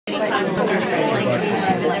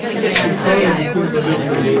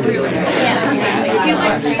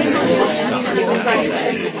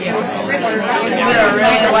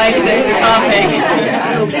really like this topic.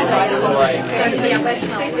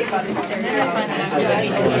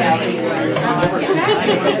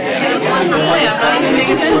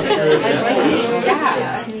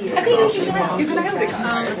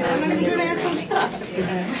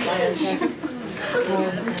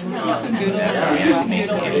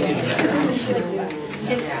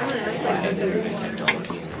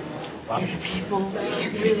 People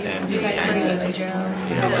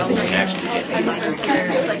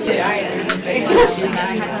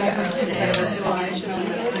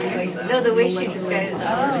no, the way she describes it.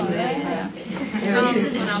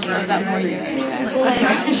 It's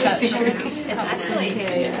actually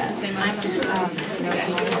the same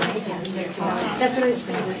that's what I was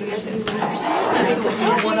saying.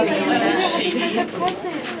 One of the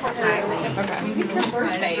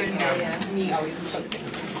me always posting.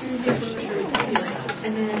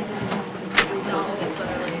 And then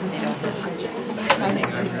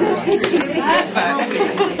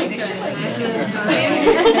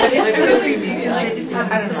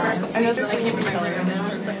I know there's like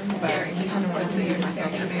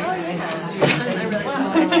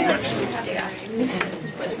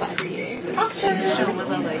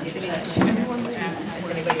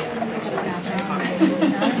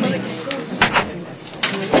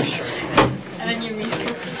and then you read it.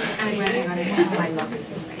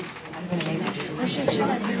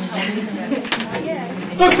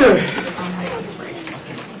 Okay.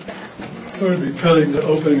 Sorry to be cutting the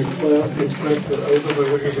opening class. In fact, I was on my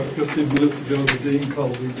way about 15 minutes ago. The dean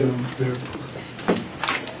called me downstairs.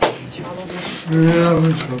 Yeah, I'm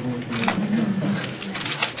in trouble.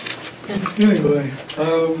 Anyway,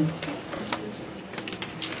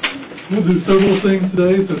 we'll do several things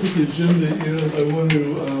today. So I think the agenda is I want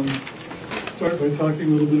to start by talking a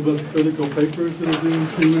little bit about the critical papers that are due in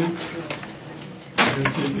 2 weeks. And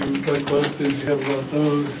see if you've got questions you have about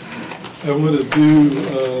those. I want to do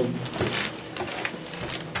a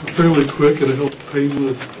fairly quick and I hope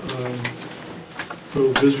painless sort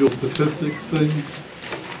of visual statistics thing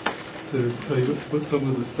to tell you what some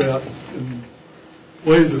of the stats and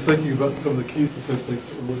ways of thinking about some of the key statistics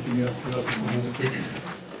that we're looking at throughout the semester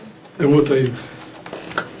and what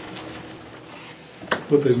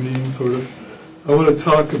they mean, sort of. I want to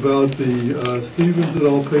talk about the Stevens et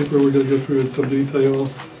al. Paper. We're going to go through in some detail.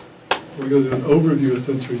 We're going to do an overview of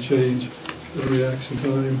sensory change and reaction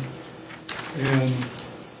time. And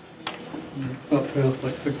it's not past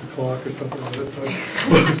like 6 o'clock or something like that time.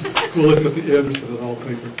 We'll look at the Anderson et al.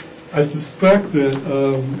 Paper. I suspect that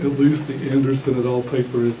at least the Anderson et al.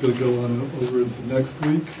 Paper is going to go on over into next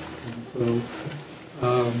week. And so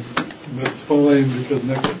that's fine because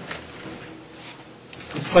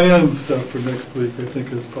the planned stuff for next week, I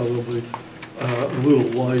think, is probably a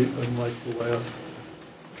little light, unlike the last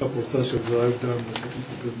couple of sessions that I've done, which I think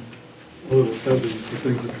have been a little heavy, so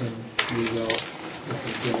things are kind of smoothed out.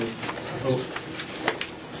 I hope.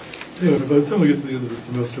 Anyway, by the time we get to the end of the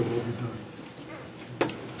semester, we'll be done.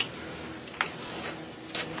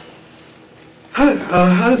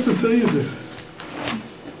 How does Cecilia do?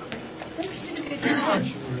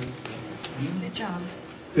 Good job.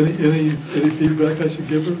 Any feedback I should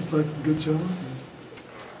give her aside from good job?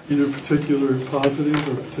 Either particular positive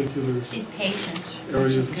or particular She's patient,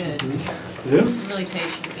 areas which is good. Yeah? She's really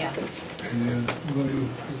patient, yeah. Yeah, well, you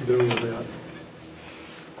go with that.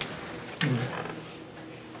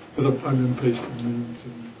 Because I'm impatient.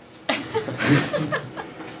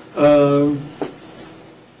 So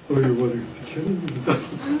you're wondering, is he kidding?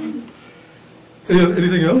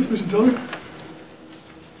 Anything else we should tell her?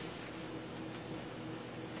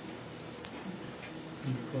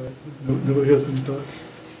 Nobody has any thoughts?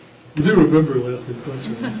 You do remember last week's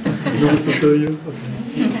session, right? Remember Cecilia? Okay.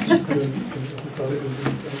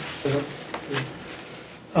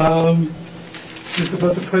 Just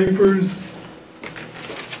about the papers.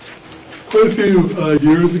 Quite a few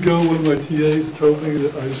years ago, one of my TAs told me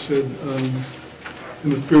that I should, in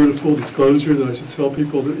the spirit of full disclosure, that I should tell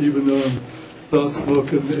people that even though I'm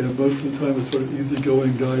soft-spoken and most of the time a sort of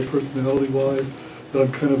easygoing guy personality-wise, that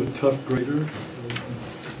I'm kind of a tough grader.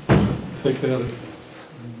 So take that as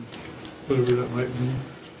whatever that might mean.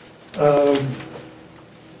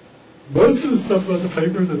 Most of the stuff about the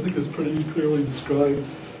papers I think is pretty clearly described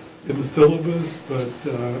in the syllabus, but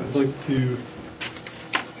I'd like to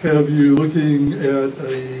have you looking at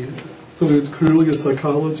something that's clearly a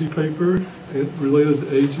psychology paper related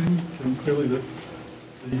to aging, and clearly the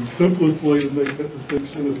simplest way to make that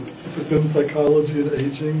distinction is if it's in psychology and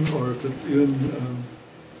aging, or if it's in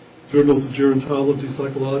journals of gerontology,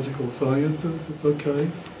 psychological sciences, it's okay.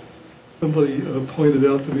 Somebody pointed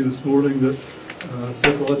out to me this morning that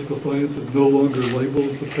psychological sciences no longer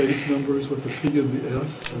labels the page numbers with the P and the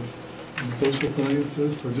S in social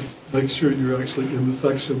sciences, so just make sure you're actually in the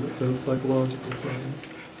section that says psychological science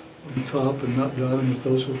on the top and not down in the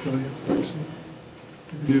social science section.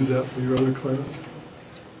 You can use that for your other class.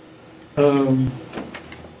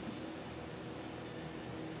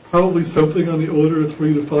 Probably something on the order of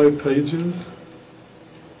 3 to 5 pages.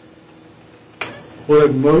 What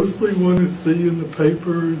I mostly want to see in the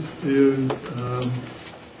papers is,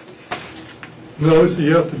 obviously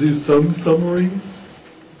you have to do some summary,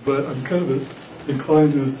 but I'm kind of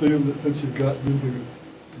inclined to assume that since you've gotten into the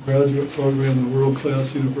graduate program in a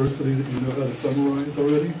world-class university that you know how to summarize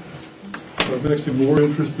already. So I'm actually more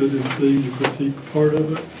interested in seeing the critique part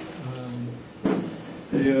of it,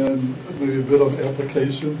 and maybe a bit on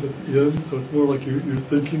applications at the end, so it's more like you're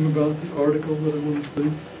thinking about the article that I want to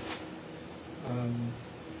see.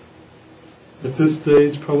 At this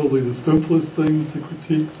stage, probably the simplest things to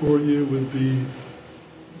critique for you would be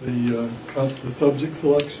the subject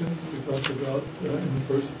selections we talked about in the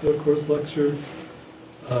first course lecture.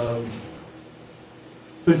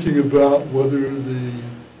 Thinking about whether the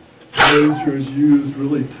majors used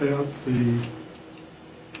really tap the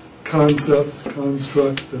concepts,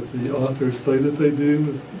 constructs that the authors say that they do.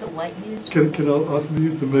 The light used? Can authors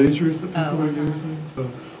use the measures that people are using? So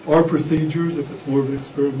our procedures, if it's more of an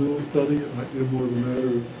experimental study, it might be more of a matter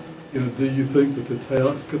of, do you think that the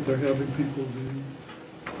task that they're having people do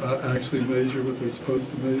actually measure what they're supposed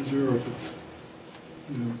to measure, or if it's,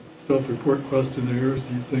 self-report questionnaires,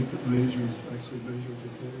 do you think that measures actually measure what they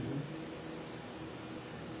say they do?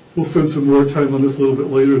 We'll spend some more time on this a little bit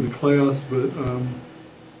later in the class, but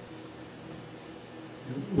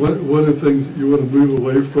one of the things that you want to move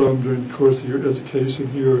away from during the course of your education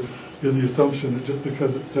here is the assumption that just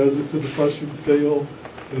because it says it's a depression scale,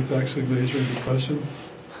 that it's actually measuring depression.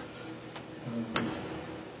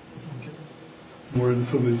 More into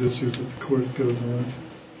some of these issues as the course goes on.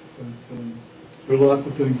 But, there are lots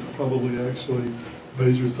of things that probably actually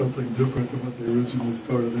measure something different than what they originally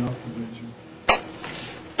started out to measure,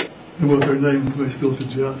 and what their names may still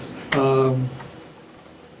suggest.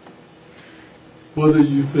 Whether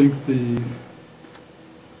you think the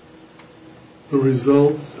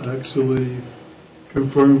results actually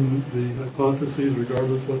confirm the hypotheses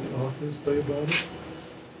regardless of what the authors say about it.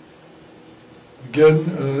 Again,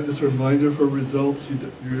 just a reminder for results, you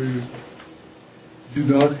do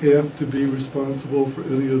not have to be responsible for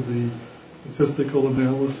any of the statistical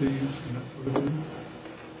analyses and that sort of thing.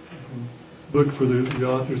 Look for the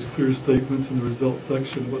author's clear statements in the results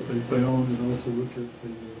section of what they found, and also look at the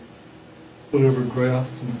whatever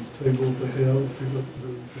graphs and tables they have, see what they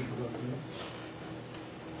really think about that.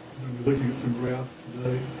 I'm going to be looking at some graphs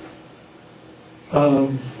today.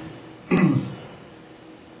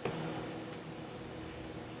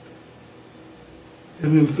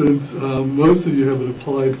 And then since most of you have an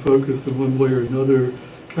applied focus in one way or another,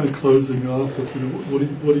 kind of closing off with,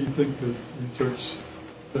 what do you think this research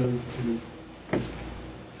says to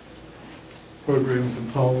programs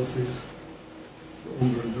and policies for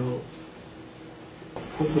older adults?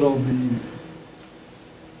 What's it all mean?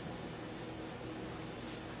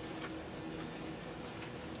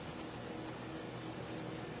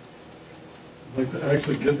 I'd like to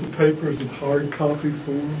actually get the papers in hard copy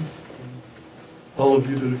form. All of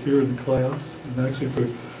you that are here in the class, and actually for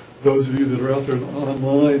those of you that are out there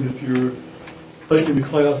online, if you're taking the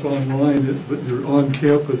class online, but you're on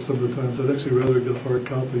campus sometimes, I'd actually rather get a hard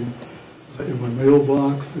copy in my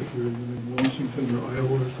mailbox. If you're in Washington or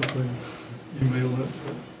Iowa or something, email it.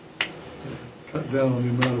 Cut down on the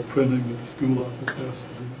amount of printing that the school office has to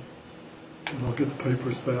do, and I'll get the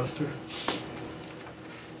papers faster.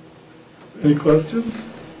 Any questions?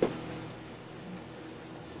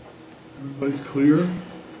 Everybody's clear?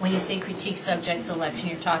 When you say critique subject selection,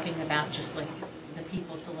 you're talking about just like the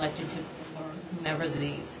people selected to, or whomever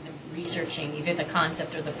the researching, either the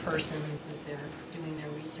concept or the persons that they're doing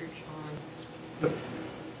their research on. Yep.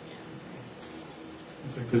 I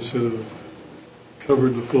think they should have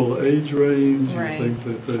covered the full age range. Right. I think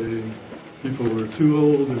that people were too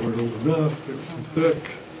old, they weren't old enough, they were too sick.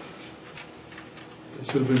 They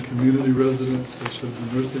should have been community residents, they should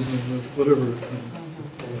have been nursing homes, whatever.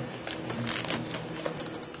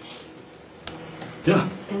 Yeah.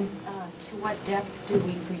 And to what depth do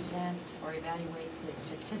we present or evaluate the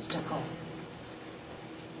statistical?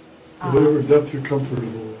 Whatever depth you're comfortable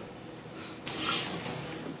with.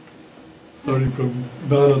 Starting from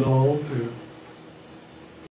not at all to